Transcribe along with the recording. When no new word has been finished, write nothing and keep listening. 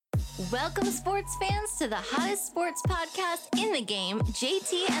Welcome, sports fans, to the hottest sports podcast in the game,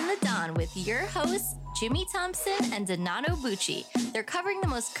 JT and the Don, with your hosts, Jimmy Thompson and Donato Bucci. They're covering the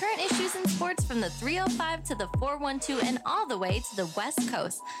most current issues in sports from the 305 to the 412 and all the way to the West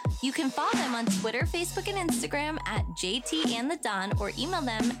Coast. You can follow them on Twitter, Facebook, and Instagram at JT and the Don, or email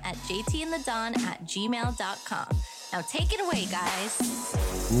them at jtandthedon@gmail.com. Now take it away, guys.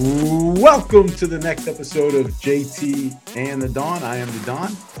 Welcome to the next episode of JT and the Don. I am the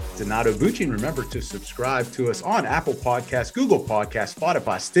Don, Donato Bucci, and remember to subscribe to us on Apple Podcasts, Google Podcasts,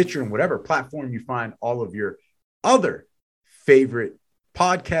 Spotify, Stitcher, and whatever platform you find all of your other favorite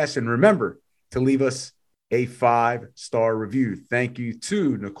podcasts. And remember to leave us a 5-star review. Thank you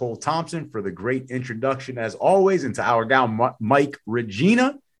to Nicole Thompson for the great introduction, as always, and to our gal Mike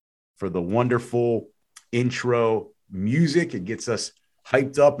Regina for the wonderful intro music. It gets us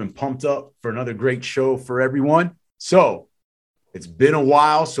hyped up and pumped up for another great show for everyone. So it's been a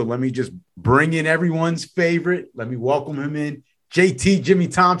while, so let me just bring in everyone's favorite. Let me welcome him in. JT, Jimmy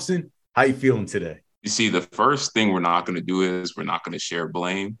Thompson, how you feeling today? You see, the first thing we're not going to do is we're not going to share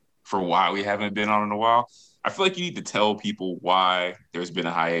blame for why we haven't been on in a while. I feel like you need to tell people why there's been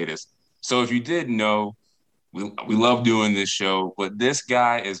a hiatus. So if you didn't know, we love doing this show, but this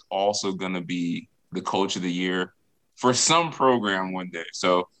guy is also going to be the coach of the year for some program one day.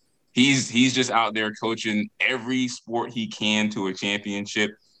 So he's just out there coaching every sport he can to a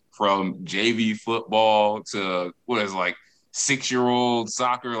championship, from JV football to what is like 6-year-old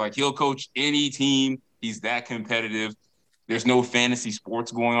soccer. Like, he'll coach any team. He's that competitive. There's no fantasy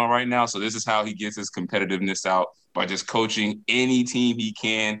sports going on right now. So this is how he gets his competitiveness out, by just coaching any team he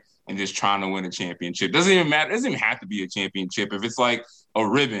can and just trying to win a championship. Doesn't even matter. It doesn't even have to be a championship. If it's like a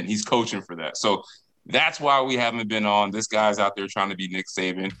ribbon, he's coaching for that. So that's why we haven't been on. This guy's out there trying to be Nick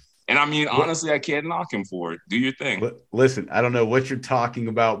Saban. And I mean, honestly, I can't knock him for it. Do your thing. Listen, I don't know what you're talking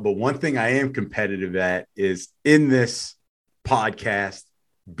about, but one thing I am competitive at is in this podcast,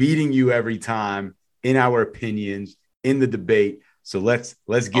 beating you every time in our opinions, in the debate. So let's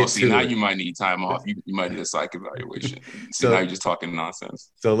get to now it. You might need time off. You might need a psych evaluation. So now you're just talking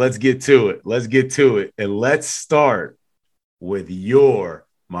nonsense. So let's get to it. And let's start with your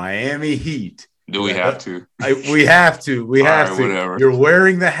Miami Heat. Do we have to? We have to. We have to. Whatever. You're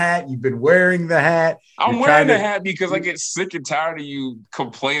wearing the hat. You've been wearing the hat. I'm wearing the hat because I get sick and tired of you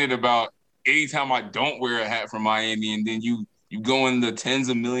complaining about anytime I don't wear a hat from Miami, and then you go in the tens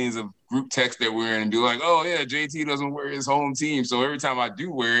of millions of group texts that we're in and be like, oh, yeah, JT doesn't wear his home team. So every time I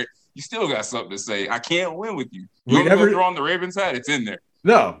do wear it, you still got something to say. I can't win with you. You never throw on the Ravens hat. It's in there.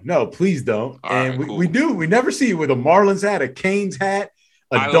 No, please don't. Cool. We do. We never see you with a Marlins hat, a Canes hat,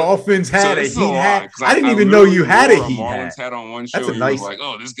 Dolphins hat, a Heat hat. I didn't even know you had a Heat Marlins hat on one show. That's a nice. Was like,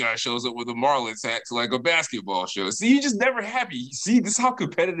 oh, this guy shows up with a Marlins hat to like a basketball show. See, you're just never happy. See, this is how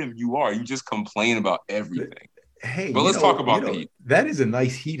competitive you are. You just complain about everything. Hey, but let's talk about the Heat. That is a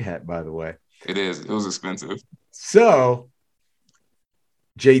nice Heat hat, by the way. It is. It was expensive. So,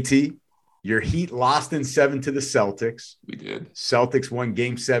 JT, your Heat lost in 7 to the Celtics. We did. Celtics won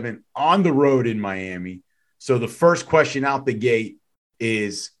Game 7 on the road in Miami. So the first question out the gate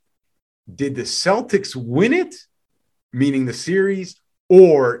is, did the Celtics win it, meaning the series,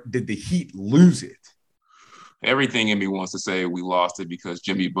 or did the Heat lose it? Everything in me wants to say we lost it because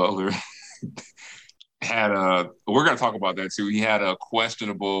Jimmy Butler had we're going to talk about that too. He had a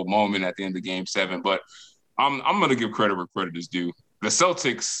questionable moment at the end of Game 7, but I'm going to give credit where credit is due. The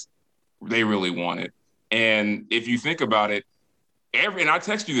Celtics, they really won it. And if you think about it, and I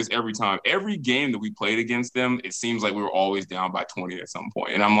text you this every time, every game that we played against them, it seems like we were always down by 20 at some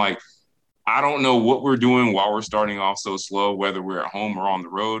point. And I'm like, I don't know what we're doing while we're starting off so slow, whether we're at home or on the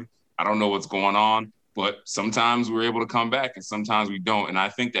road. I don't know what's going on, but sometimes we're able to come back and sometimes we don't. And I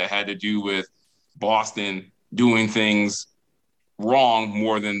think that had to do with Boston doing things wrong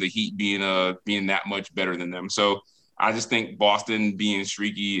more than the Heat being that much better than them. So I just think Boston being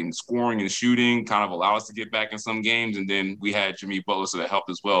streaky and scoring and shooting kind of allowed us to get back in some games. And then we had Jimmy Butler, so that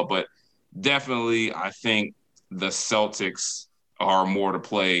helped as well. But definitely, I think the Celtics are more to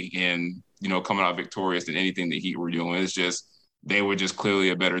play in, coming out victorious than anything the Heat were doing. It's just, they were just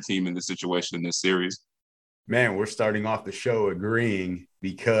clearly a better team in this situation in this series. Man, we're starting off the show agreeing,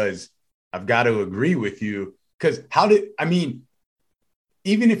 because I've got to agree with you. Because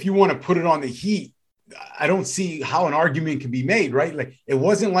even if you want to put it on the Heat, I don't see how an argument can be made, right? Like, it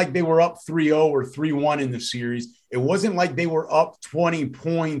wasn't like they were up 3-0 or 3-1 in the series. It wasn't like they were up 20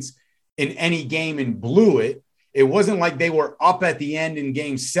 points in any game and blew it. It wasn't like they were up at the end in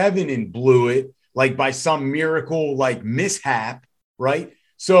Game 7 and blew it, like by some miracle, like mishap, right?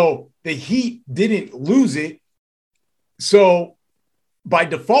 So the Heat didn't lose it. So by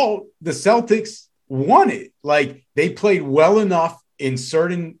default, the Celtics won it. Like, they played well enough in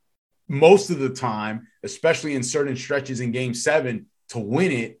most of the time, especially in certain stretches in Game 7, to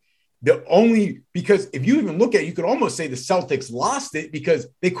win it. Because if you even look at it, you could almost say the Celtics lost it because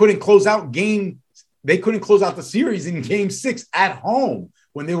they couldn't close out the series in Game 6 at home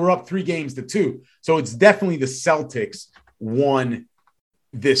when they were up 3-2. So it's definitely the Celtics won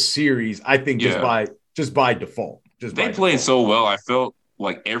this series, I think, just by default. They played so well. I felt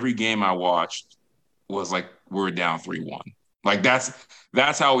like every game I watched was like we're down 3-1. Like that's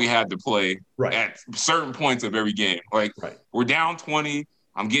how we had to play at certain points of every game. Like we're down 20.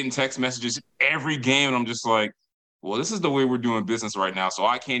 I'm getting text messages every game, and I'm just like, well, this is the way we're doing business right now. So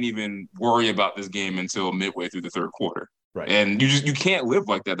I can't even worry about this game until midway through the third quarter. Right. And you can't live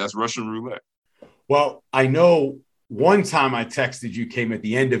like that. That's Russian roulette. Well, I know one time I texted you came at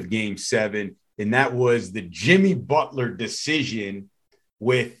the end of Game 7, and that was the Jimmy Butler decision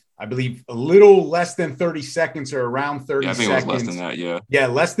with, I believe, a little less than 30 seconds or around 30 seconds. I think it was less than that, yeah. Yeah,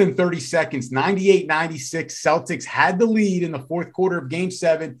 less than 30 seconds. 98-96. Celtics had the lead in the fourth quarter of Game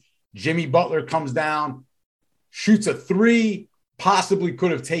 7. Jimmy Butler comes down, shoots a 3, possibly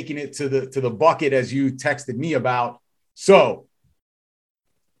could have taken it to the bucket, as you texted me about. So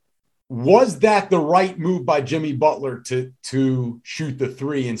was that the right move by Jimmy Butler to shoot the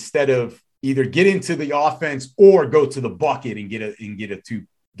 3 instead of either get into the offense or go to the bucket and get a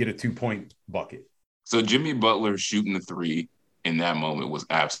 2-point bucket? So Jimmy Butler shooting the 3 in that moment was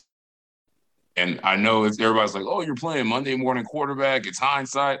absolute. And I know everybody's like, oh, you're playing Monday morning quarterback. It's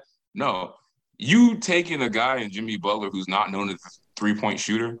hindsight. No, you taking a guy in Jimmy Butler who's not known as a 3-point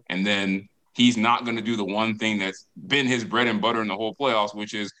shooter, and then he's not going to do the one thing that's been his bread and butter in the whole playoffs,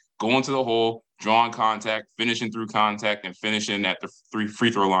 which is going to the hole, drawing contact, finishing through contact, and finishing at the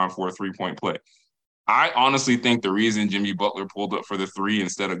free throw line for a 3-point play. I honestly think the reason Jimmy Butler pulled up for the 3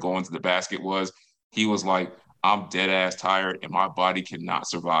 instead of going to the basket was he was like, I'm dead ass tired and my body cannot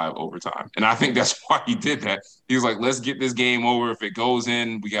survive overtime. And I think that's why he did that. He was like, let's get this game over. If it goes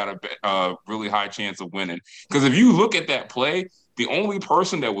in, we got a really high chance of winning. Because if you look at that play, the only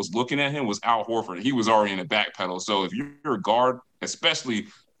person that was looking at him was Al Horford. He was already in a back pedal. So if you're a guard, especially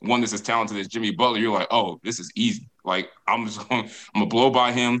one that's as talented as Jimmy Butler, you're like, oh, this is easy. Like, I'm going to blow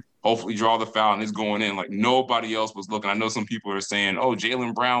by him, hopefully draw the foul, and it's going in. Like, nobody else was looking. I know some people are saying, oh,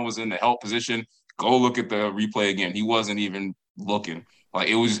 Jaylen Brown was in the help position. Go look at the replay again. He wasn't even looking. Like,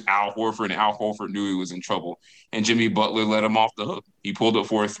 it was Al Horford, and Al Horford knew he was in trouble. And Jimmy Butler let him off the hook. He pulled up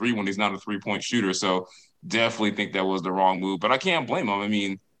for a 3 when he's not a 3-point shooter. So definitely think that was the wrong move. But I can't blame him. I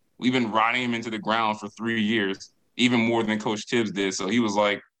mean, we've been riding him into the ground for 3 years, even more than Coach Tibbs did. So he was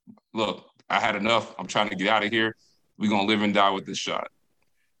like, look, I had enough. I'm trying to get out of here. We're going to live and die with this shot.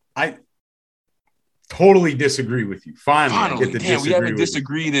 I totally disagree with you. Finally we haven't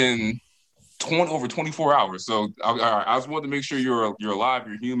disagreed in over 24 hours. So I just wanted to make sure you're alive,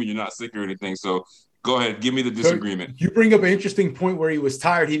 you're human, you're not sick or anything. So go ahead, give me the disagreement. So you bring up an interesting point where he was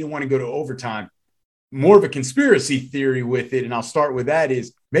tired. He didn't want to go to overtime. More of a conspiracy theory with it, and I'll start with that,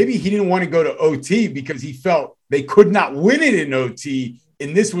 is maybe he didn't want to go to OT because he felt they could not win it in OT,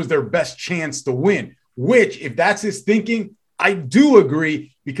 and this was their best chance to win, which, if that's his thinking, I do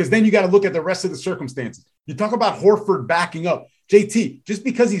agree, because then you got to look at the rest of the circumstances. You talk about Horford backing up. JT, just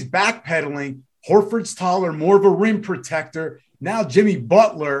because he's backpedaling, Horford's taller, more of a rim protector. Now Jimmy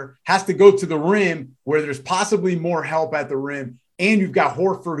Butler has to go to the rim where there's possibly more help at the rim, and you've got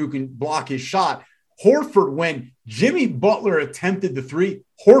Horford who can block his shot. Horford, when Jimmy Butler attempted the 3,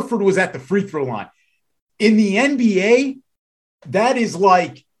 Horford was at the free throw line. In the NBA, that is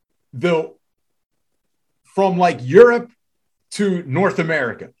like from like Europe to North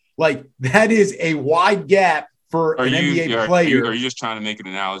America. Like, that is a wide gap for an NBA player. Are you just trying to make an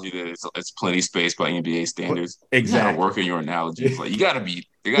analogy that it's plenty space by NBA standards? Exactly. You got to work in your analogies. Like, you got to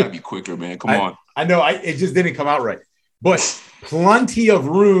be quicker, man. Come on. I know. It just didn't come out right. But plenty of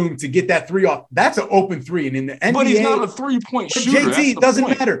room to get that 3 off. That's an open 3. And in the NBA, but he's not a 3-point shooter. JT, it doesn't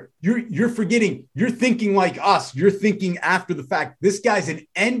matter. You're forgetting. You're thinking like us. You're thinking after the fact. This guy's an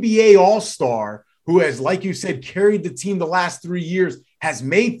NBA All-Star who has, like you said, carried the team the last 3 years, has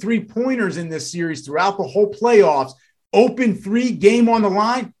made 3-pointers in this series throughout the whole playoffs. Open 3, game on the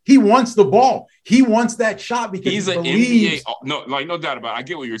line. He wants the ball. He wants that shot because he's an NBA. No doubt about it. I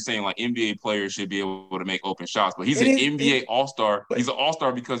get what you're saying. Like, NBA players should be able to make open shots, but he's an NBA All-Star. He's an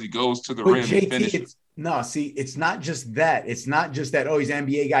All-Star because he goes to the rim and finishes. It's not just that. It's not just that, oh, he's an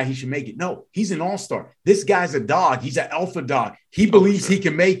NBA guy, he should make it. No, he's an All-Star. This guy's a dog. He's an alpha dog. He believes he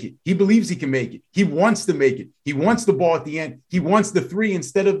can make it. He believes he can make it. He wants to make it. He wants the ball at the end. He wants the 3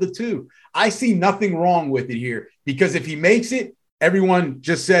 instead of the 2. I see nothing wrong with it here, because if he makes it, everyone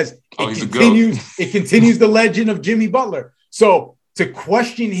just says he's it continues the legend of Jimmy Butler. So to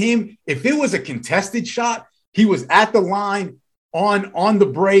question him, if it was a contested shot, he was at the line on the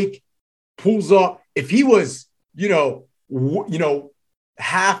break, pulls up. If he was,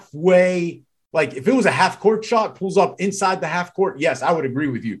 halfway, like if it was a half court shot, pulls up inside the half court, yes, I would agree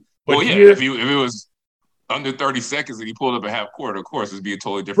with you. But if it was under 30 seconds and he pulled up a half court, of course, it'd be a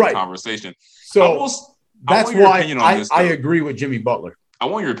totally different conversation. So that's why I agree with Jimmy Butler. I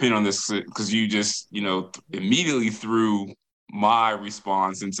want your opinion on this because you just, immediately threw my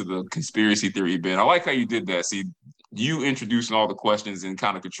response into the conspiracy theory bin. I like how you did that. See, you introducing all the questions and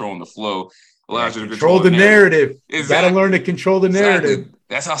kind of controlling the flow allows you to control the narrative. Exactly. You got to learn to control the narrative. Exactly.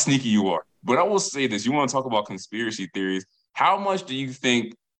 That's how sneaky you are. But I will say this. You want to talk about conspiracy theories. How much do you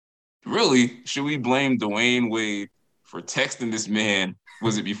think, really, should we blame Dwayne Wade for texting this man,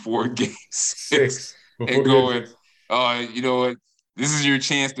 was it before game 6? And going, you know what? This is your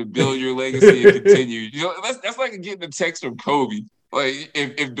chance to build your legacy and continue. That's like getting a text from Kobe. Like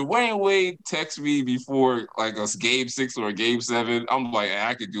if Dwayne Wade texts me before like a game 6 or a game 7, I'm like,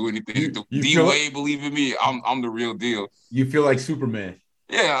 I could do anything. D-Wade believe in me. I'm the real deal. You feel like Superman.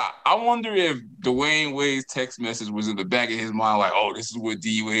 Yeah, I wonder if Dwayne Wade's text message was in the back of his mind, like, "Oh, this is what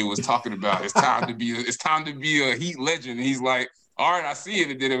D-Wade was talking about. It's time to be a Heat legend." And he's like, "All right, I see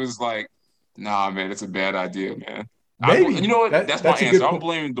it." And then it was like, "Nah, man, it's a bad idea, man." You know what? That's my answer. I'm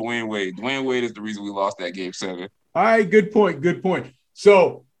blaming Dwayne Wade. Dwayne Wade is the reason we lost that game 7. All right, good point.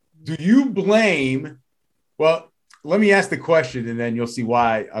 So, do you blame? Well, let me ask the question, and then you'll see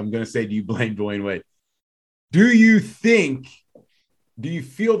why I'm going to say, do you blame Dwayne Wade? Do you feel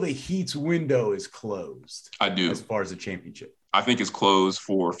the Heat's window is closed? I do. As far as the championship. I think it's closed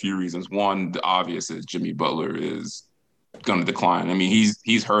for a few reasons. One, the obvious is Jimmy Butler is going to decline. I mean,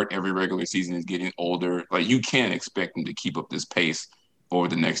 he's hurt every regular season. He's getting older. Like, you can't expect him to keep up this pace over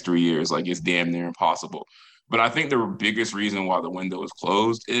the next 3 years. Like, it's damn near impossible. But I think the biggest reason why the window is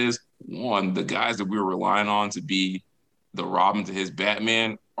closed is, one, the guys that we were relying on to be the Robin to his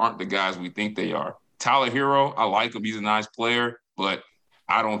Batman aren't the guys we think they are. Tyler Hero, I like him. He's a nice player, but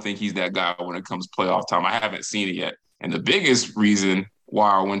I don't think he's that guy when it comes to playoff time. I haven't seen it yet. And the biggest reason why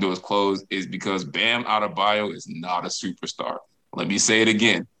our window is closed is because Bam Adebayo is not a superstar. Let me say it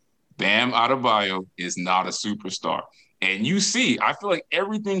again. Bam Adebayo is not a superstar. And you see, I feel like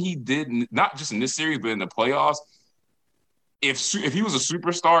everything he did, not just in this series, but in the playoffs, if he was a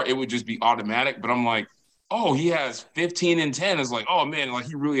superstar, it would just be automatic. But I'm like, oh, he has 15 and 10. It's like, oh, man, like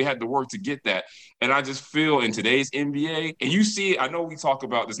he really had to work to get that. And I just feel in today's NBA, and you see, I know we talk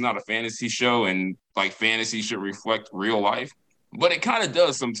about this not a fantasy show and like fantasy should reflect real life, but it kind of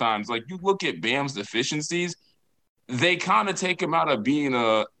does sometimes. Like you look at Bam's deficiencies, they kind of take him out of being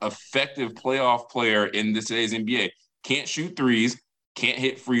a effective playoff player in today's NBA. Can't shoot threes, can't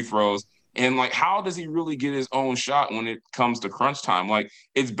hit free throws. And like, how does he really get his own shot when it comes to crunch time? Like,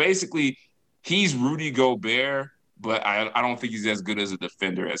 it's basically he's Rudy Gobert, but I don't think he's as good as a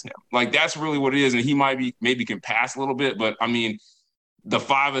defender as him. Like, that's really what it is. And he maybe can pass a little bit, but I mean, the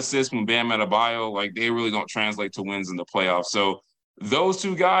 5 assists from Bam Adebayo, like they really don't translate to wins in the playoffs. So those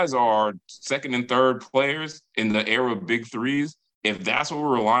two guys are second and third players in the era of big threes. If that's what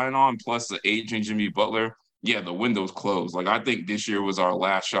we're relying on, plus the aging Jimmy Butler, yeah, the window's closed. Like, I think this year was our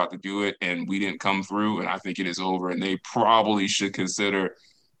last shot to do it, and we didn't come through, and I think it is over. And they probably should consider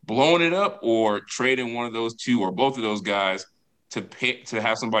blowing it up or trading one of those two or both of those guys to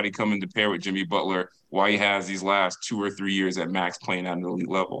have somebody come in to pair with Jimmy Butler while he has these last 2 or 3 years at max playing at an elite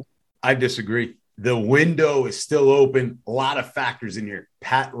level. I disagree. The window is still open. A lot of factors in here.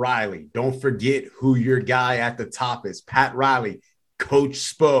 Pat Riley. Don't forget who your guy at the top is. Pat Riley, Coach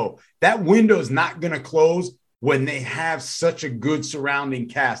Spo. That window is not going to close when they have such a good surrounding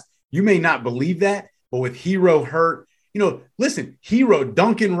cast. You may not believe that, but with Hero hurt, listen, Hero,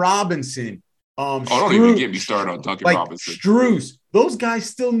 Duncan Robinson, don't even get me started on Duncan Robinson. Strus, those guys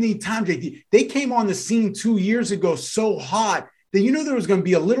still need time. They came on the scene 2 years ago so hot that there was going to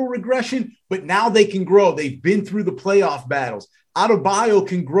be a little regression, but now they can grow. They've been through the playoff battles. Adebayo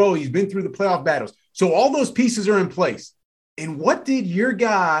can grow. He's been through the playoff battles. So all those pieces are in place. And what did your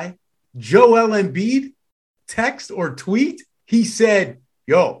guy, Joel Embiid, text or tweet? He said,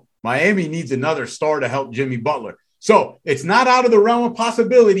 yo, Miami needs another star to help Jimmy Butler. So it's not out of the realm of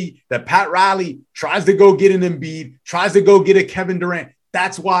possibility that Pat Riley tries to go get an Embiid, tries to go get a Kevin Durant.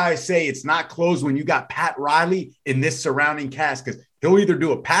 That's why I say it's not closed when you got Pat Riley in this surrounding cast, because he'll either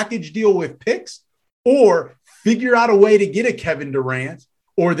do a package deal with picks or figure out a way to get a Kevin Durant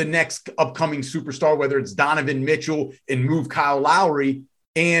or the next upcoming superstar, whether it's Donovan Mitchell, and move Kyle Lowry.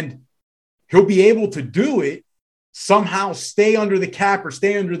 And he'll be able to do it somehow stay under the cap or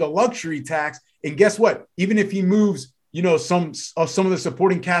stay under the luxury tax. And guess what? Even if he moves, some of the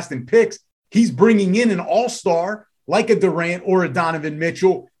supporting cast and picks, he's bringing in an all-star like a Durant or a Donovan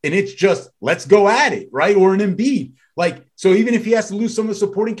Mitchell, and it's just, let's go at it, right? Or an Embiid. So even if he has to lose some of the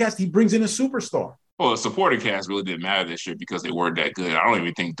supporting cast, he brings in a superstar. Well, the supporting cast really didn't matter this year because they weren't that good. I don't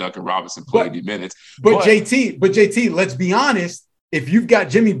even think Duncan Robinson played any minutes. But JT, let's be honest. If you've got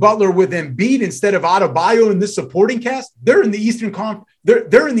Jimmy Butler with Embiid instead of Adebayo in this supporting cast, they're in the Eastern Conference.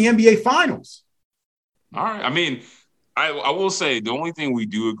 They're in the NBA Finals. All right. I mean, I will say the only thing we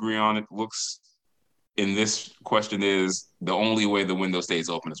do agree on, it looks in this question, is the only way the window stays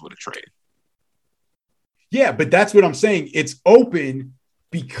open is with a trade. Yeah, but that's what I'm saying. It's open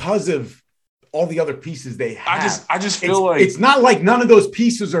because of all the other pieces they have. I just feel like it's not like none of those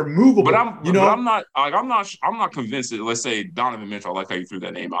pieces are movable. But I'm not convinced that, let's say, Donovan Mitchell. I like how you threw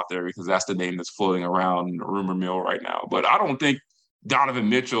that name out there because that's the name that's floating around in the rumor mill right now. But I don't think Donovan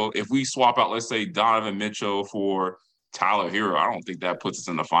Mitchell, if we swap out, let's say, Donovan Mitchell for Tyler Hero, I don't think that puts us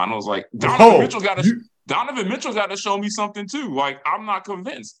in the finals. Like Donovan Mitchell got to show me something too. Like I'm not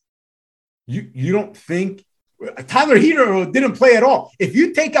convinced. You don't think Tyler Hero didn't play at all? If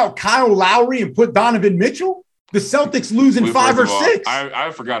you take out Kyle Lowry and put Donovan Mitchell, the Celtics lose in 5 or 6.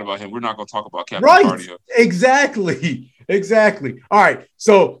 I forgot about him. We're not going to talk about Captain Cardio. Exactly. All right.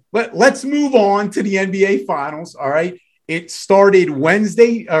 So let's move on to the NBA Finals. All right. It started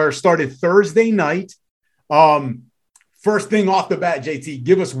Thursday night. First thing off the bat, JT,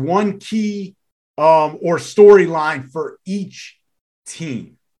 give us one key or storyline for each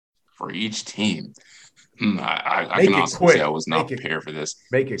team. For each team. I can honestly say I was not prepared for this.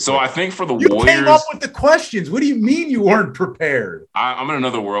 So I think for the Warriors, you came up with the questions. What do you mean you weren't prepared? I'm in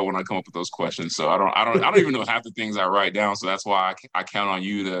another world when I come up with those questions. So I don't even know half the things I write down. So that's why I count on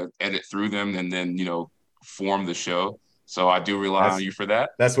you to edit through them and then form the show. So I do rely on you for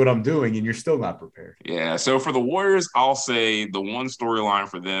that. That's what I'm doing, and you're still not prepared. Yeah. So for the Warriors, I'll say the one storyline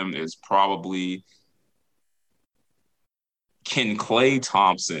for them is probably, can Klay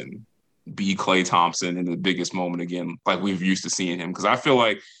Thompson be Klay Thompson in the biggest moment again, like we've used to seeing him? Because I feel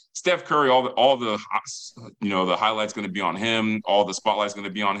like Steph Curry, all the highlights going to be on him, all the spotlight's going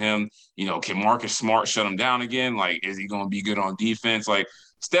to be on him. Can Marcus Smart shut him down again? Like, is he going to be good on defense? Like,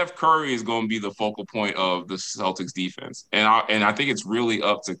 Steph Curry is going to be the focal point of the Celtics defense, and I think it's really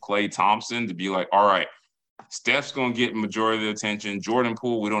up to Klay Thompson to be like, all right, Steph's going to get majority of the attention. Jordan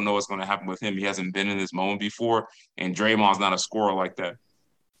Poole, we don't know what's going to happen with him. He hasn't been in this moment before, and Draymond's not a scorer like that.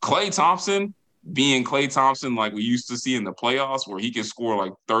 Klay Thompson being Klay Thompson like we used to see in the playoffs where he can score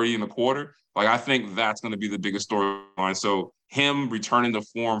like 30 in a quarter, like I think that's going to be the biggest storyline. So him returning to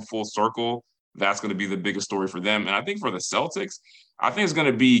form full circle, that's going to be the biggest story for them. And I think for the Celtics, I think it's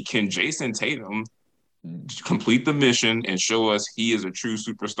going to be, can Jason Tatum complete the mission and show us he is a true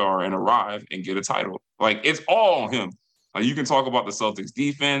superstar and arrive and get a title? Like, it's all on him. Like, you can talk about the Celtics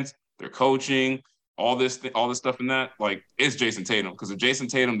defense, their coaching, all this stuff in that. Like, it's Jason Tatum, because if Jason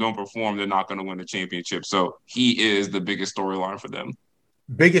Tatum don't perform, they're not going to win the championship. So he is the biggest storyline for them.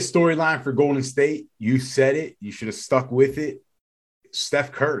 Biggest storyline for Golden State. You said it. You should have stuck with it.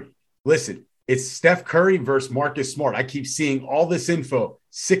 Steph Curry. Listen, it's Steph Curry versus Marcus Smart. I keep seeing all this info.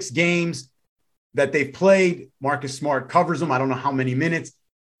 6 games that they've played. Marcus Smart covers them. I don't know how many minutes.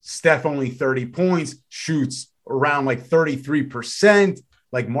 Steph only 30 points, shoots around like 33%.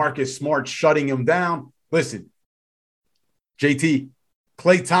 Like Marcus Smart shutting him down. Listen, JT,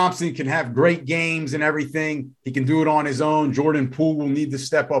 Klay Thompson can have great games and everything. He can do it on his own. Jordan Poole will need to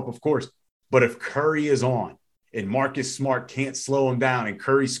step up, of course. But if Curry is on and Marcus Smart can't slow him down and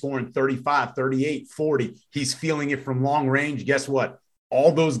Curry's scoring 35, 38, 40, he's feeling it from long range, guess what?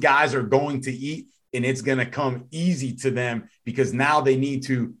 All those guys are going to eat, and it's going to come easy to them because now they need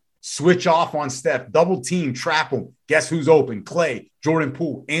to switch off on Steph, double team, trap him. Guess who's open? Klay, Jordan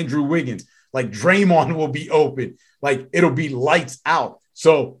Poole, Andrew Wiggins. Like, Draymond will be open. Like, it'll be lights out.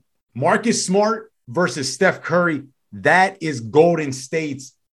 So Marcus Smart versus Steph Curry, that is Golden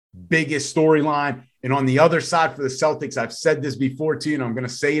State's biggest storyline. And on the other side for the Celtics, I've said this before to you, and I'm going to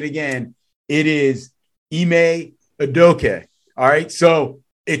say it again. It is Ime Udoka. All right. So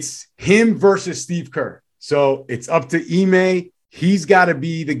it's him versus Steve Kerr. So it's up to Ime. He's got to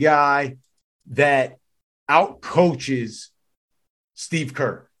be the guy that outcoaches Steve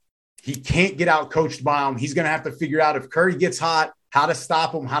Kerr. He can't get outcoached by him. He's going to have to figure out if Curry gets hot, how to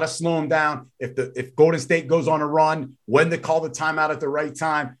stop him, how to slow him down. If Golden State goes on a run, when to call the timeout at the right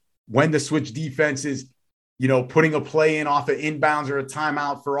time, when to switch defenses, putting a play in off of inbounds or a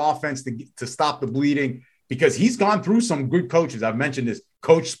timeout for offense to stop the bleeding, because he's gone through some good coaches. I've mentioned this.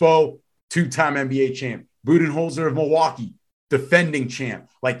 Coach Spo, 2-time NBA champ. Budenholzer of Milwaukee, defending champ.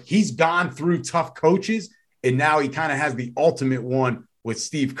 Like, he's gone through tough coaches, and now he kind of has the ultimate one with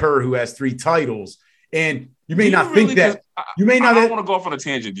Steve Kerr, who has 3 titles. And you may not think that. You may not. I don't want to go off on a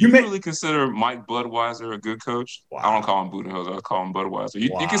tangent. Do you really consider Mike Budweiser a good coach? Wow. I don't call him Budenholzer. I call him Budweiser.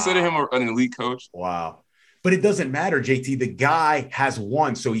 You consider him an elite coach? Wow. But it doesn't matter, JT. The guy has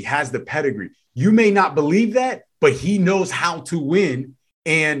won, so he has the pedigree. You may not believe that, but he knows how to win.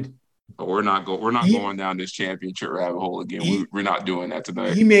 And but we're not going down this championship rabbit hole again. We're not doing that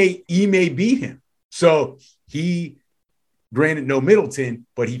tonight. He may beat him. So he, granted, no Middleton,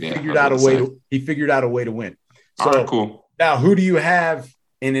 but he figured out a way to win. So all right, cool. Now, who do you have,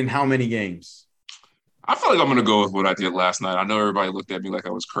 and in how many games? I feel like I'm going to go with what I did last night. I know everybody looked at me like I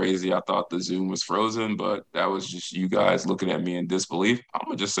was crazy. I thought the Zoom was frozen, but that was just you guys looking at me in disbelief. I'm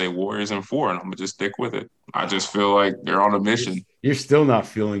going to just say Warriors in 4, and I'm going to just stick with it. I just feel like they're on a mission. You're still not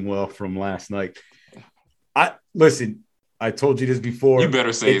feeling well from last night. Listen, I told you this before. You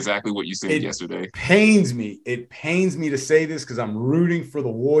better say exactly what you said yesterday. It pains me to say this because I'm rooting for the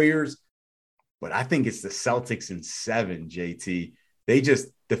Warriors, but I think it's the Celtics in 7, JT. They just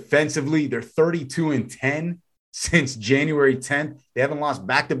defensively, they're 32-10 since January 10th. They haven't lost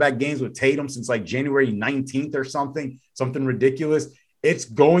back-to-back games with Tatum since like January 19th or something ridiculous. It's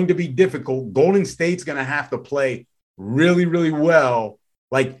going to be difficult. Golden State's going to have to play really, really well,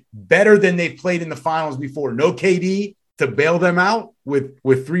 like better than they've played in the finals before. No KD to bail them out with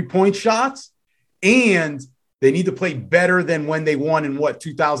 3-point shots. And they need to play better than when they won in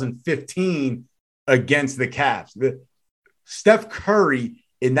 2015 against the Cavs. Steph Curry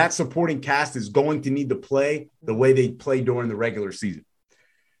in that supporting cast is going to need to play the way they play during the regular season.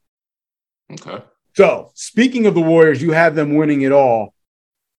 Okay. So, speaking of the Warriors, you have them winning it all.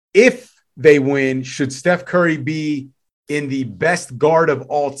 If they win, should Steph Curry be in the best guard of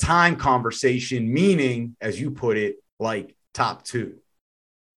all time conversation, meaning, as you put it, like top 2?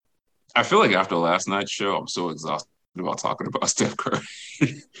 I feel like after last night's show, I'm so exhausted about talking about Steph Curry.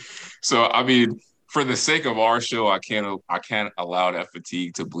 So, I mean, for the sake of our show, I can't allow that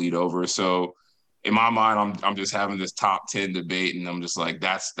fatigue to bleed over. So in my mind, I'm just having this top 10 debate, and I'm just like,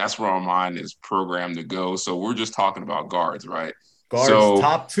 that's where our mind is programmed to go. So we're just talking about guards, right? Guards, so,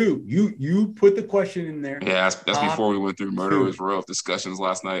 top 2. You put the question in there. Yeah, that's before we went through Murderer's Row discussions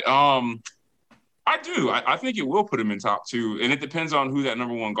last night. I do. I think it will put him in top 2, and it depends on who that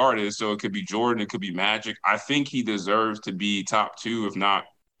number 1 guard is. So it could be Jordan, it could be Magic. I think he deserves to be top 2, if not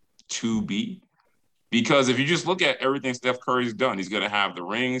 2B. Because if you just look at everything Steph Curry's done, he's going to have the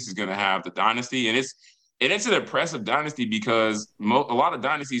rings, he's going to have the dynasty, and it's an impressive dynasty because a lot of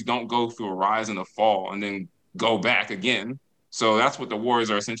dynasties don't go through a rise and a fall and then go back again. So that's what the Warriors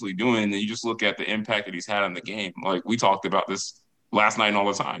are essentially doing. And you just look at the impact that he's had on the game. Like we talked about this last night and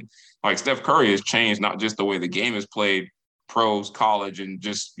all the time. Like Steph Curry has changed not just the way the game is played, pros, college, and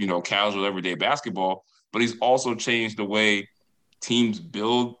just, casual everyday basketball, but he's also changed the way teams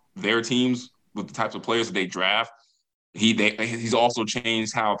build their teams with the types of players that they draft. He's also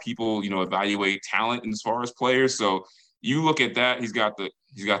changed how people, evaluate talent as far as players. So you look at that, he's got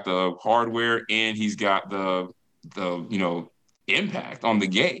the hardware and he's got the impact on the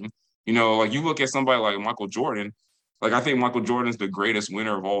game. Like you look at somebody like Michael Jordan, like I think Michael Jordan's the greatest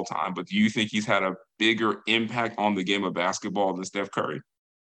winner of all time, but do you think he's had a bigger impact on the game of basketball than Steph Curry?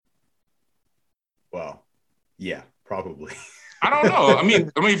 Well, yeah, probably. I don't know. I mean,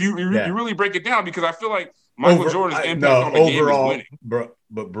 if you really break it down, because I feel like Michael Jordan's impact on the overall, game is winning.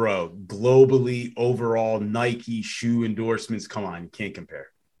 Bro, globally, overall, Nike shoe endorsements, come on, you can't compare.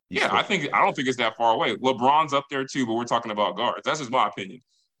 I don't think it's that far away. LeBron's up there too, but we're talking about guards. That's just my opinion.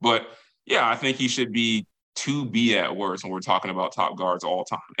 But yeah, I think he should be 2B at worst when we're talking about top guards all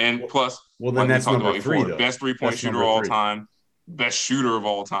time. And plus, then like that's number 3, though. Best 3-point shooter of all time, best shooter of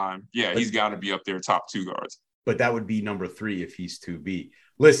all time. Yeah, he's got to be up there, top 2 guards. But that would be number 3 if he's 2B.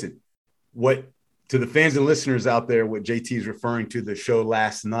 Listen, to the fans and listeners out there, what JT is referring to the show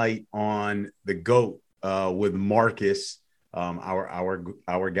last night on the GOAT with Marcus,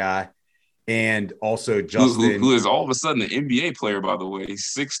 our guy, and also Justin, who is all of a sudden an NBA player, by the way.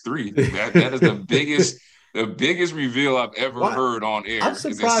 He's 6'3". That is the biggest reveal I've ever heard on air. Is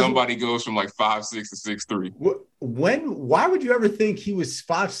that somebody goes from like 5'6" to 6'3". Why would you ever think he was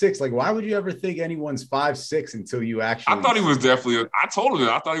 5'6"? Like, why would you ever think anyone's 5'6" until you actually? I thought he was definitely. I told him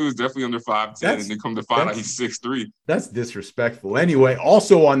that I thought he was definitely under 5'10", and then come to find out he's 6'3". That's disrespectful. Anyway,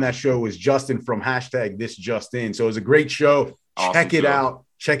 also on that show was Justin from #ThisJustIn. So it was a great show. Awesome Check it out.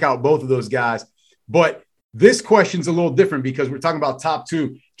 Check out both of those guys. But this question's a little different because we're talking about top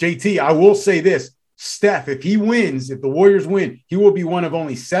 2. JT, I will say this. Steph, if he wins, if the Warriors win, he will be one of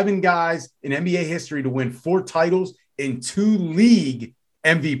only 7 guys in NBA history to win 4 titles and 2 league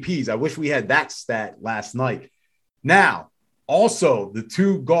MVPs. I wish we had that stat last night. Now, also the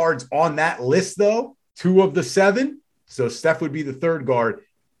 2 guards on that list, though, 2 of the 7, so Steph would be the 3rd guard,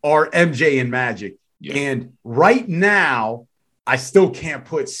 are MJ and Magic. Yeah. And right now, I still can't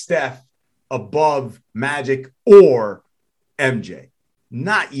put Steph above Magic or MJ.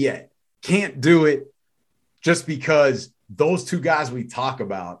 Not yet. Can't do it just because those 2 guys we talk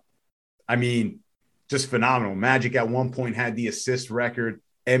about, I mean, just phenomenal. Magic at one point had the assist record.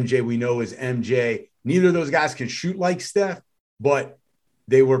 MJ, we know, is MJ. Neither of those guys can shoot like Steph, but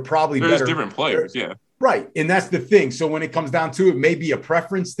they were probably better. Different players, yeah. Right. And that's the thing. So when it comes down to it, maybe a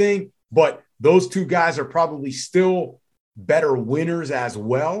preference thing, but those 2 guys are probably still better winners as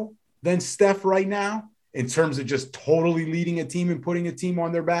well than Steph right now in terms of just totally leading a team and putting a team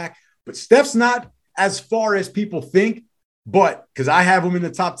on their back. But Steph's not as far as people think, but because I have him in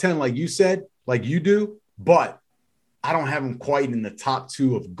the top 10, like you said, like you do, but I don't have him quite in the top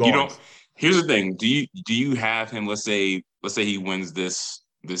 2 of guards. Here's the thing. Do you have him, let's say he wins this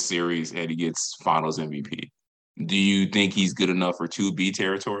series and he gets finals MVP. Do you think he's good enough for 2B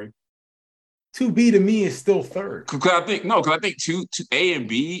territory? 2B to me is still 3rd. Because I think two A and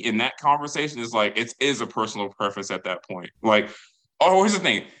B in that conversation is like it is a personal preference at that point. Like, here's the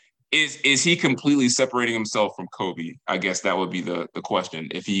thing: is he completely separating himself from Kobe? I guess that would be the question.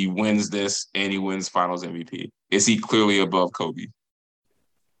 If he wins this and he wins Finals MVP, is he clearly above Kobe?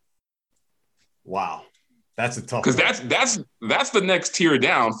 Wow, that's a tough. Because that's the next tier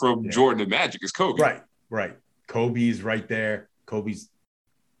down from Jordan and Magic is Kobe. Right. Kobe's right there. Kobe's.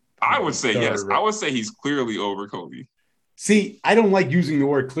 I would say yes. I would say he's clearly over Kobe. See, I don't like using the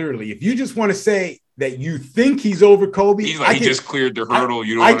word clearly. If you just want to say that you think he's over Kobe, he's like, he just cleared the hurdle.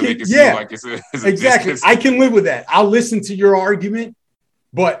 You don't want to make it seem like it's exactly. I can live with that. I'll listen to your argument,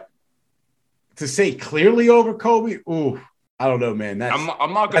 but to say clearly over Kobe, I don't know, man.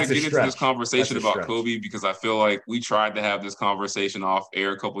 I'm not going to get into this conversation about Kobe because I feel like we tried to have this conversation off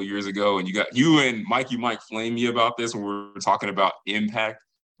air a couple of years ago, and you and Mikey Mike flame me about this when we were talking about impact.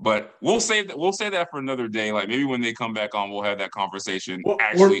 But we'll save that for another day. Like maybe when they come back on, we'll have that conversation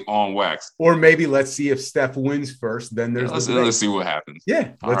on wax. Or maybe let's see if Steph wins first. Then let's see what happens.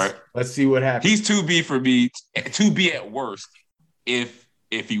 Yeah, let's see what happens. He's 2B for me, 2B at worst if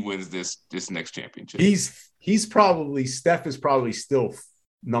he wins this next championship. Steph is probably still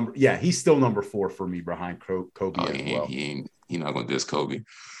he's still number 4 for me behind Kobe as well. He's not going to diss Kobe.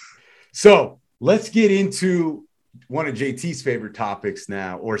 So let's get into one of JT's favorite topics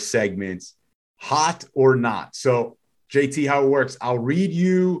now, or segments, hot or not. So JT, how it works, I'll read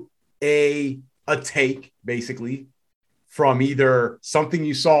you a take basically from either something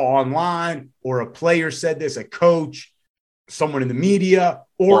you saw online or a player said this, a coach, someone in the media,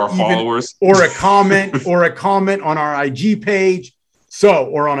 or even followers, or a comment on our IG page.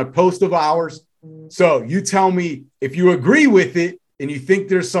 Or on a post of ours. So you tell me if you agree with it and you think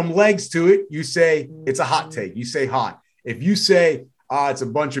there's some legs to it, you say it's a hot take. You say hot. If you say it's a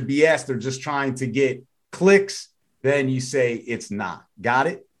bunch of BS, they're just trying to get clicks, then you say it's not. Got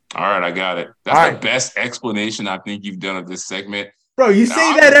it? All right, I got it. That's the best explanation I think you've done of this segment. Bro, you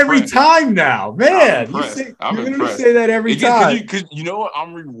say that every time now, man. You're going to say that every time. Because you know what?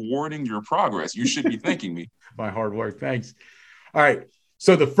 I'm rewarding your progress. You should be thanking me. My hard work. Thanks. All right.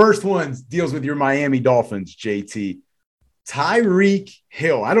 So the first one deals with your Miami Dolphins, JT. Tyreek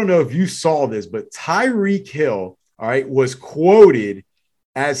Hill. I don't know if you saw this, but Tyreek Hill, all right, was quoted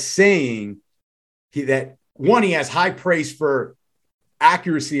as saying he has high praise for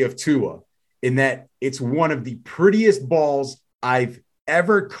accuracy of Tua, in that it's one of the prettiest balls I've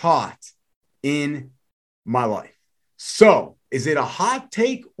ever caught in my life. So is it a hot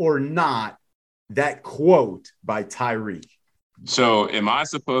take or not, that quote by Tyreek? So am I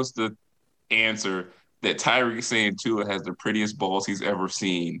supposed to answer that Tyreek saying Tua has the prettiest balls he's ever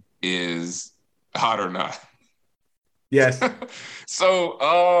seen is hot or not? Yes. So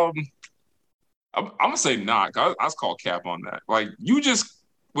I'm going to say not. I was called cap on that. Like, you just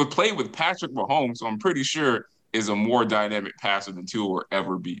would play with Patrick Mahomes, so I'm pretty sure is a more dynamic passer than Tua will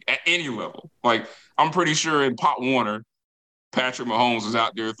ever be at any level. Like, I'm pretty sure in Pop Warner, Patrick Mahomes was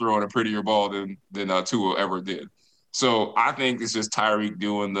out there throwing a prettier ball than Tua ever did. So I think it's just Tyreek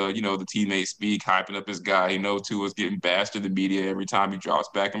doing the teammate speak, hyping up his guy. He knows Tua's getting bashed in the media every time he drops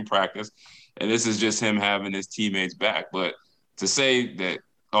back in practice. And this is just him having his teammates back. But to say that,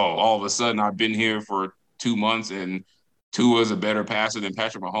 all of a sudden I've been here for 2 months and Tua's a better passer than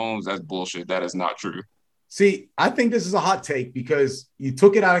Patrick Mahomes, that's bullshit. That is not true. See, I think this is a hot take because you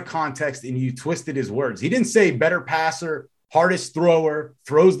took it out of context and you twisted his words. He didn't say better passer, hardest thrower,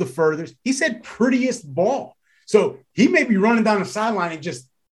 throws the furthest. He said prettiest ball. So he may be running down the sideline and just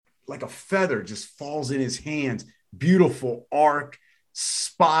like a feather just falls in his hands. Beautiful arc,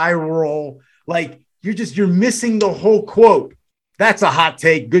 spiral. Like you're missing the whole quote. That's a hot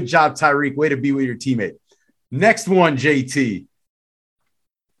take. Good job, Tyreek. Way to be with your teammate. Next one, JT.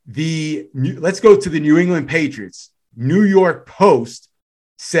 Let's go to the New England Patriots. New York Post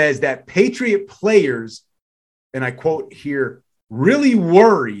says that Patriot players, and I quote here, really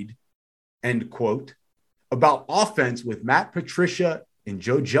worried, end quote, about offense with Matt Patricia and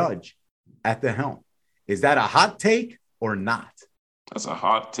Joe Judge at the helm. Is that a hot take or not? That's a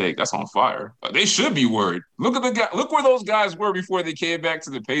hot take. That's on fire. They should be worried. Look at the guy. Look where those guys were before they came back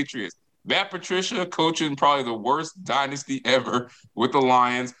to the Patriots. Matt Patricia coaching probably the worst dynasty ever with the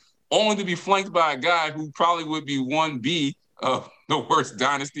Lions, only to be flanked by a guy who probably would be 1B of the worst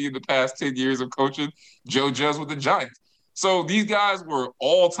dynasty in the past 10 years of coaching, Joe Judge with the Giants. So these guys were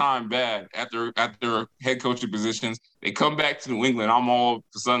all-time bad at their head coaching positions. They come back to New England. I'm all of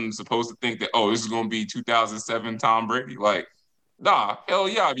a sudden supposed to think that, this is going to be 2007 Tom Brady. Like, nah, hell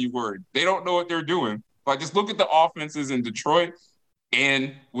yeah, I'd be worried. They don't know what they're doing. Like, just look at the offenses in Detroit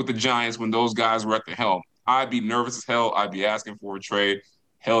and with the Giants when those guys were at the helm. I'd be nervous as hell. I'd be asking for a trade.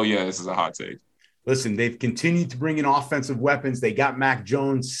 Hell yeah, this is a hot take. Listen, they've continued to bring in offensive weapons. They got Mac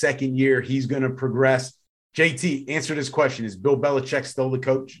Jones second year. He's going to progress. JT, answer this question. Is Bill Belichick still the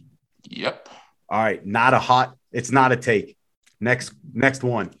coach? Yep. All right. It's not a take. Next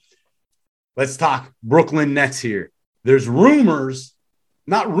one. Let's talk Brooklyn Nets here. There's rumors,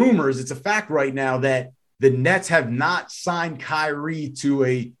 not rumors, it's a fact right now that the Nets have not signed Kyrie to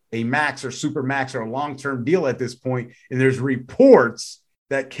a max or super max or a long-term deal at this point. And there's reports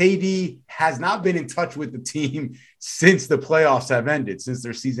that KD has not been in touch with the team since the playoffs have ended, since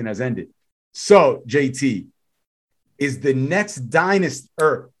their season has ended. So, JT, is the Nets dynasty,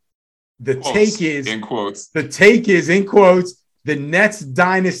 or the take is, in quotes, the take is, in quotes, the Nets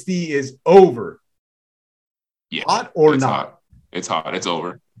dynasty is over. Yeah, hot or it's not? Hot. It's hot. It's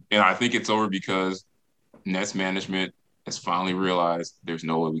over. And I think it's over because Nets management has finally realized there's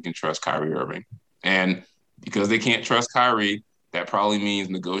no way we can trust Kyrie Irving. And because they can't trust Kyrie, that probably means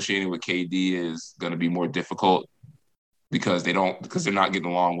negotiating with KD is going to be more difficult because they're not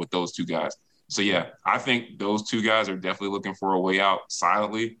getting along with those two guys. So, yeah, I think those two guys are definitely looking for a way out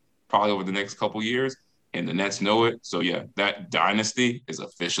silently, probably over the next couple years, and the Nets know it. So, yeah, that dynasty is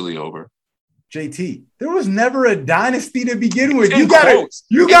officially over. JT, there was never a dynasty to begin with. You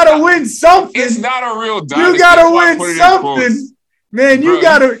gotta win something. It's not a real dynasty. You gotta win something, man. You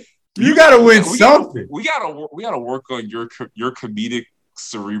gotta win something. We gotta work on your comedic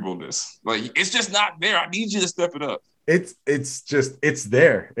cerebralness. Like, it's just not there. I need you to step it up. It's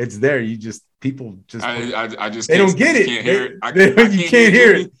there. It's there. People just they don't get it. Can't hear it. You can't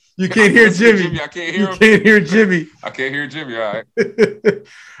hear it. You can't hear Jimmy. I can't hear him. You can't hear Jimmy. I can't hear Jimmy. All right.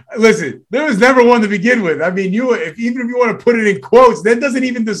 Listen, there was never one to begin with. I mean, even if you want to put it in quotes, that doesn't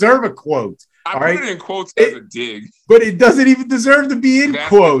even deserve a quote. I put it in quotes as a dig. But it doesn't even deserve to be in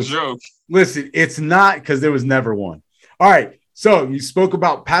quotes. That's a joke. Listen, it's not, because there was never one. All right. So you spoke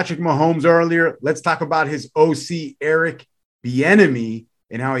about Patrick Mahomes earlier. Let's talk about his OC, Eric Bieniemy,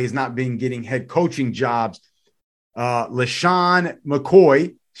 and how he has not been getting head coaching jobs. LaShawn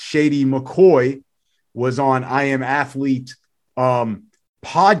McCoy, Shady McCoy, was on I Am Athlete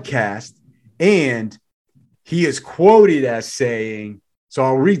podcast, and he is quoted as saying, so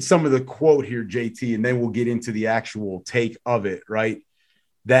I'll read some of the quote here, JT, and then we'll get into the actual take of it, right?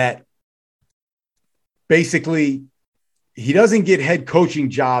 That basically he doesn't get head coaching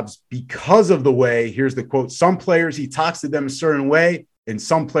jobs because of the way, here's the quote, some players, he talks to them a certain way, and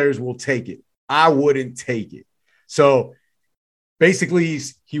some players will take it. I wouldn't take it. So basically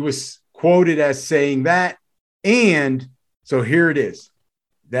he was quoted as saying that. And so here it is,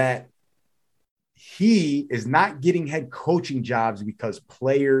 that he is not getting head coaching jobs because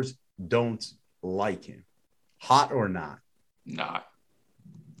players don't like him. Hot or not? Not.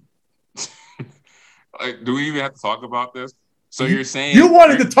 Like, do we even have to talk about this? So you're saying you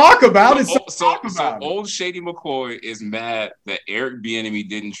wanted to talk about it. So old Shady McCoy is mad that Eric Bieniemy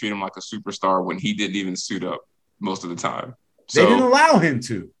didn't treat him like a superstar when he didn't even suit up most of the time. So, they didn't allow him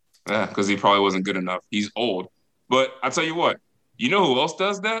to. Yeah, because he probably wasn't good enough. He's old. But I tell you what, you know who else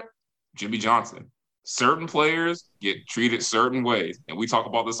does that? Jimmy Johnson. Certain players get treated certain ways. And we talk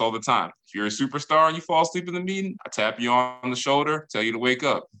about this all the time. If you're a superstar and you fall asleep in the meeting, I tap you on the shoulder, tell you to wake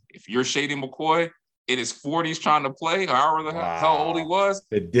up. If you're Shady McCoy, in his 40s trying to play, however how old he was.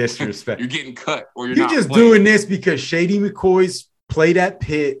 The disrespect. You're getting cut, or you're just playing. Doing this because Shady McCoy's played at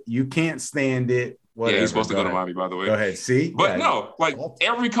Pitt. You can't stand it. Whatever. Yeah, he's supposed to go to Miami, by the way. Go ahead. See? But no, like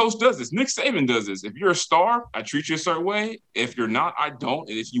every coach does this. Nick Saban does this. If you're a star, I treat you a certain way. If you're not, I don't.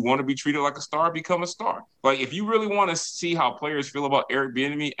 And if you want to be treated like a star, become a star. Like if you really want to see how players feel about Eric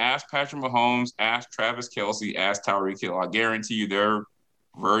Bieniemy, ask Patrick Mahomes, ask Travis Kelce, ask Tyreek Hill. I guarantee you their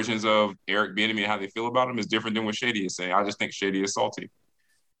versions of Eric Bieniemy and how they feel about him is different than what Shady is saying. I just think Shady is salty.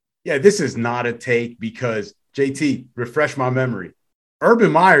 Yeah, this is not a take because, JT, refresh my memory.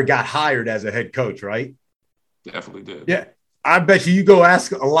 Urban Meyer got hired as a head coach, right? Definitely did. Yeah. I bet you go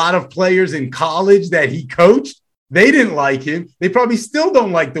ask a lot of players in college that he coached. They didn't like him. They probably still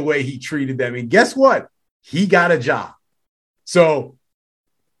don't like the way he treated them. And guess what? He got a job. So,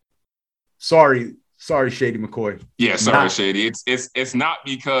 sorry, Shady McCoy. Yeah, sorry, Shady. It's not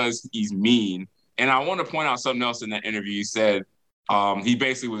because he's mean. And I want to point out something else in that interview. He said he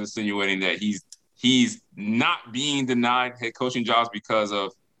basically was insinuating that he's not being denied head coaching jobs because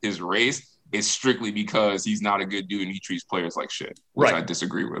of his race. It's strictly because he's not a good dude and he treats players like shit, which I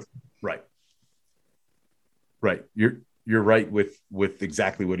disagree with. Right. You're right with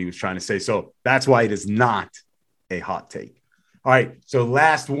exactly what he was trying to say. So that's why it is not a hot take. All right. So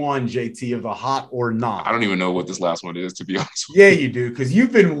last one, JT, of a hot or not. I don't even know what this last one is, to be honest with you. Yeah, you do, because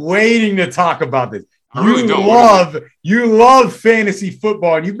you've been waiting to talk about this. I really don't. You love fantasy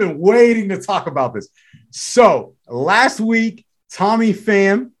football, and you've been waiting to talk about this. So last week, Tommy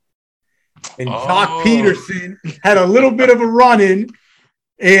Pham and Jock Peterson had a little bit of a run-in,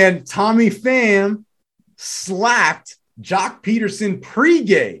 and Tommy Pham slapped Jock Peterson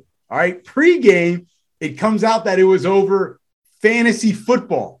pregame. All right, pregame, it comes out that it was over fantasy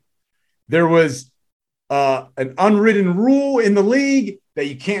football. There was an unwritten rule in the league that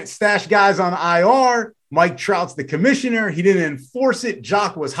you can't stash guys on IR. Mike Trout's the commissioner. He didn't enforce it.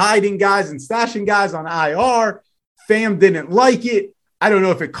 Jock was hiding guys and stashing guys on IR. Pham didn't like it. I don't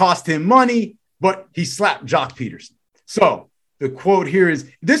know if it cost him money, but he slapped Jock Peterson. So the quote here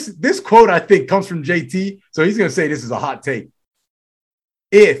is this quote, I think, comes from JT. So he's going to say this is a hot take.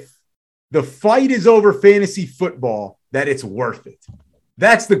 If the fight is over fantasy football, that it's worth it.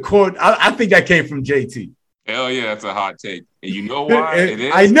 That's the quote. I think that came from JT. Hell yeah, that's a hot take. And you know why it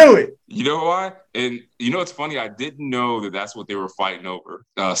is? I know it. You know why? And you know it's funny? I didn't know that that's what they were fighting over,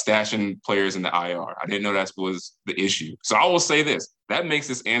 stashing players in the IR. I didn't know that was the issue. So I will say this. That makes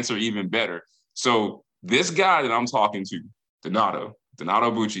this answer even better. So this guy that I'm talking to, Donato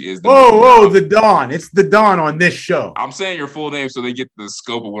Bucci, is the the Don. It's the Don on this show. I'm saying your full name so they get the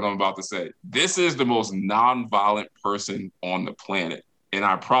scope of what I'm about to say. This is the most nonviolent person on the planet. And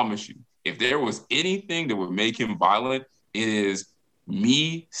I promise you, if there was anything that would make him violent, it is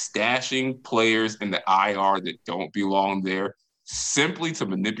me stashing players in the IR that don't belong there simply to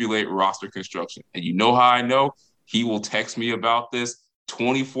manipulate roster construction. And you know how I know? He will text me about this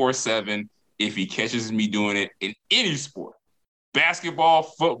 24/7 if he catches me doing it in any sport. Basketball,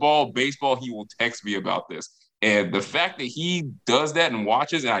 football, baseball, he will text me about this. And the fact that he does that and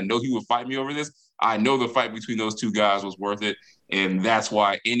watches, and I know he would fight me over this, I know the fight between those two guys was worth it. And that's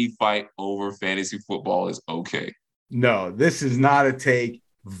why any fight over fantasy football is okay. No, this is not a take.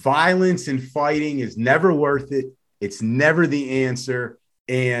 Violence and fighting is never worth it. It's never the answer.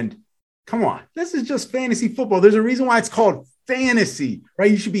 And come on, this is just fantasy football. There's a reason why it's called fantasy, right?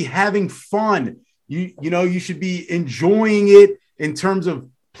 You should be having fun. You should be enjoying it in terms of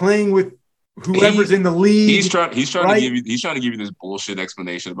playing with whoever's in the league. He's trying to give you this bullshit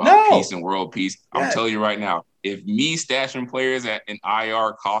explanation about peace and world peace. I'm telling you right now, if me stashing players at an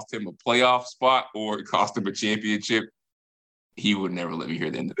IR cost him a playoff spot or it cost him a championship, he would never let me hear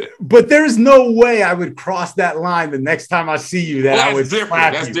the end of it. But there's no way I would cross that line the next time I see you. I would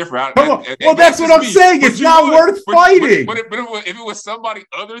slap you. That's different. That's what I'm saying. It's not worth fighting. But if it was somebody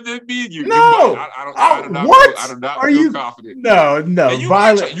other than me, I do not feel confident. No.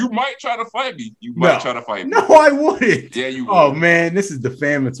 You might try to fight me. No, I wouldn't. Yeah, you would. Oh man, this is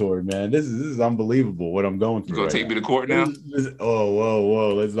defamatory, man. This is unbelievable what I'm going through. You gonna take me to court now?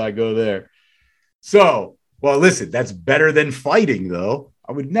 Whoa. Let's not go there. So. Well, listen, that's better than fighting, though.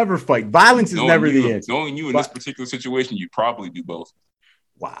 I would never fight. Violence is never the answer. Knowing you in this particular situation, you probably do both.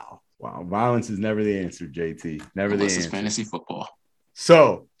 Wow. Violence is never the answer, JT. Never the answer. This is fantasy football.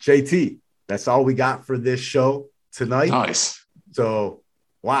 So, JT, that's all we got for this show tonight. Nice. So,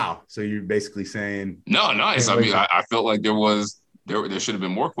 wow. So you're basically saying no, nice. I mean, I felt like there should have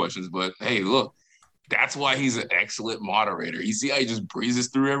been more questions, but hey, look, that's why he's an excellent moderator. You see how he just breezes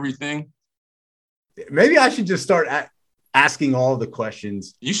through everything? Maybe I should just start asking all the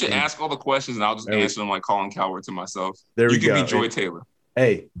questions. You should ask all the questions, and I'll just answer them like Colin Cowherd to myself. There we go. You can be Joy Taylor.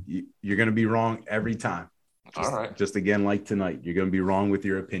 Hey, you're going to be wrong every time. All right. Just again, like tonight, you're going to be wrong with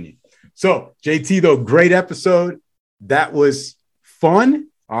your opinion. So, JT, though, great episode. That was fun.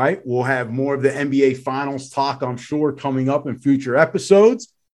 All right. We'll have more of the NBA Finals talk, I'm sure, coming up in future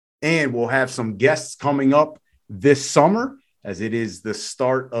episodes. And we'll have some guests coming up this summer, as it is the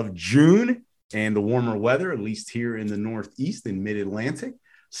start of June and the warmer weather, at least here in the Northeast and Mid-Atlantic.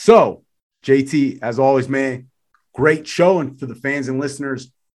 So, JT, as always, man, great show. And for the fans and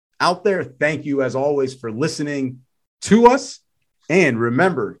listeners out there, thank you, as always, for listening to us. And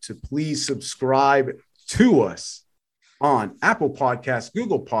remember to please subscribe to us on Apple Podcasts,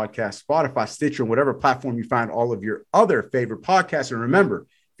 Google Podcasts, Spotify, Stitcher, and whatever platform you find all of your other favorite podcasts. And remember,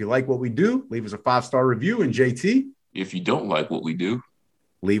 if you like what we do, leave us a 5-star review. And JT, if you don't like what we do,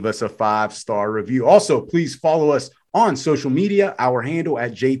 leave us a 5-star review. Also, please follow us on social media. Our handle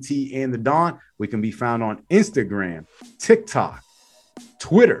at JT and the Don. We can be found on Instagram, TikTok,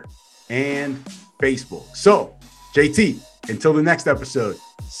 Twitter, and Facebook. So, JT, until the next episode,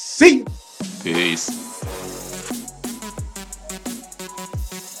 see you. Peace.